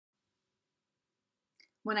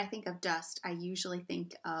When I think of dust, I usually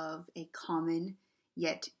think of a common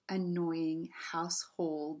yet annoying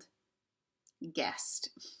household guest.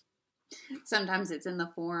 Sometimes it's in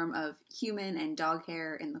the form of human and dog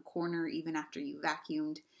hair in the corner even after you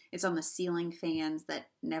vacuumed. It's on the ceiling fans that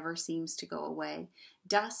never seems to go away.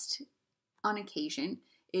 Dust, on occasion,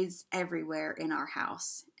 is everywhere in our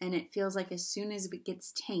house, and it feels like as soon as it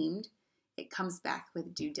gets tamed, it comes back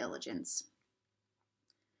with due diligence.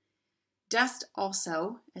 Dust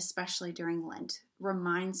also, especially during Lent,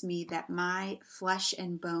 reminds me that my flesh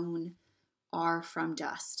and bone are from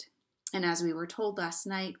dust. And as we were told last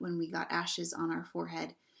night when we got ashes on our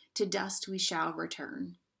forehead, to dust we shall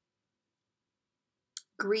return.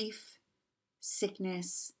 Grief,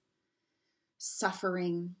 sickness,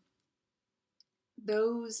 suffering,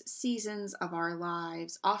 those seasons of our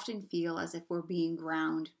lives often feel as if we're being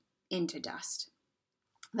ground into dust.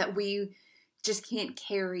 That we just can't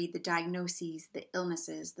carry the diagnoses, the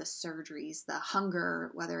illnesses, the surgeries, the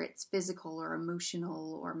hunger, whether it's physical or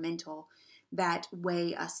emotional or mental, that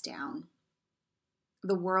weigh us down.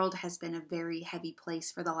 The world has been a very heavy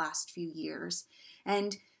place for the last few years,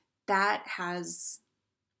 and that has,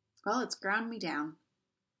 it's ground me down.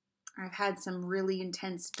 I've had some really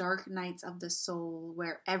intense dark nights of the soul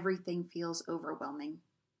where everything feels overwhelming.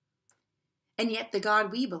 And yet the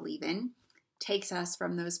God we believe in takes us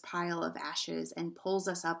from those pile of ashes and pulls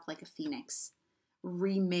us up like a phoenix,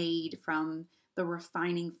 remade from the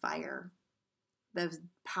refining fire. The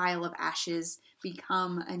pile of ashes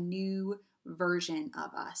become a new version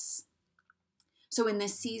of us. So in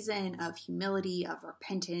this season of humility, of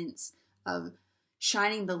repentance, of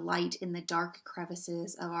shining the light in the dark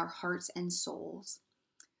crevices of our hearts and souls,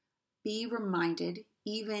 be reminded,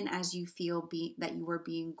 even as you feel that you are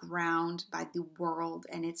being ground by the world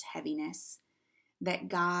and its heaviness, that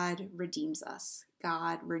God redeems us,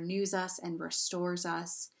 God renews us and restores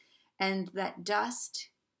us, and that dust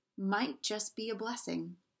might just be a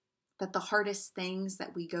blessing. That the hardest things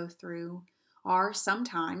that we go through are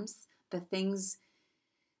sometimes the things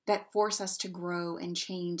that force us to grow and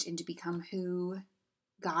change and to become who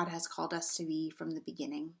God has called us to be from the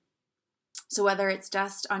beginning. So whether it's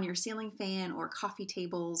dust on your ceiling fan or coffee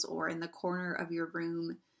tables or in the corner of your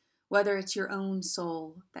room, whether it's your own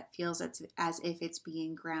soul that feels as if it's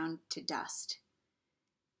being ground to dust,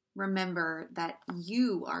 remember that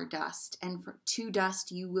you are dust, and to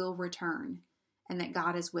dust you will return, and that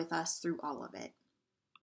God is with us through all of it.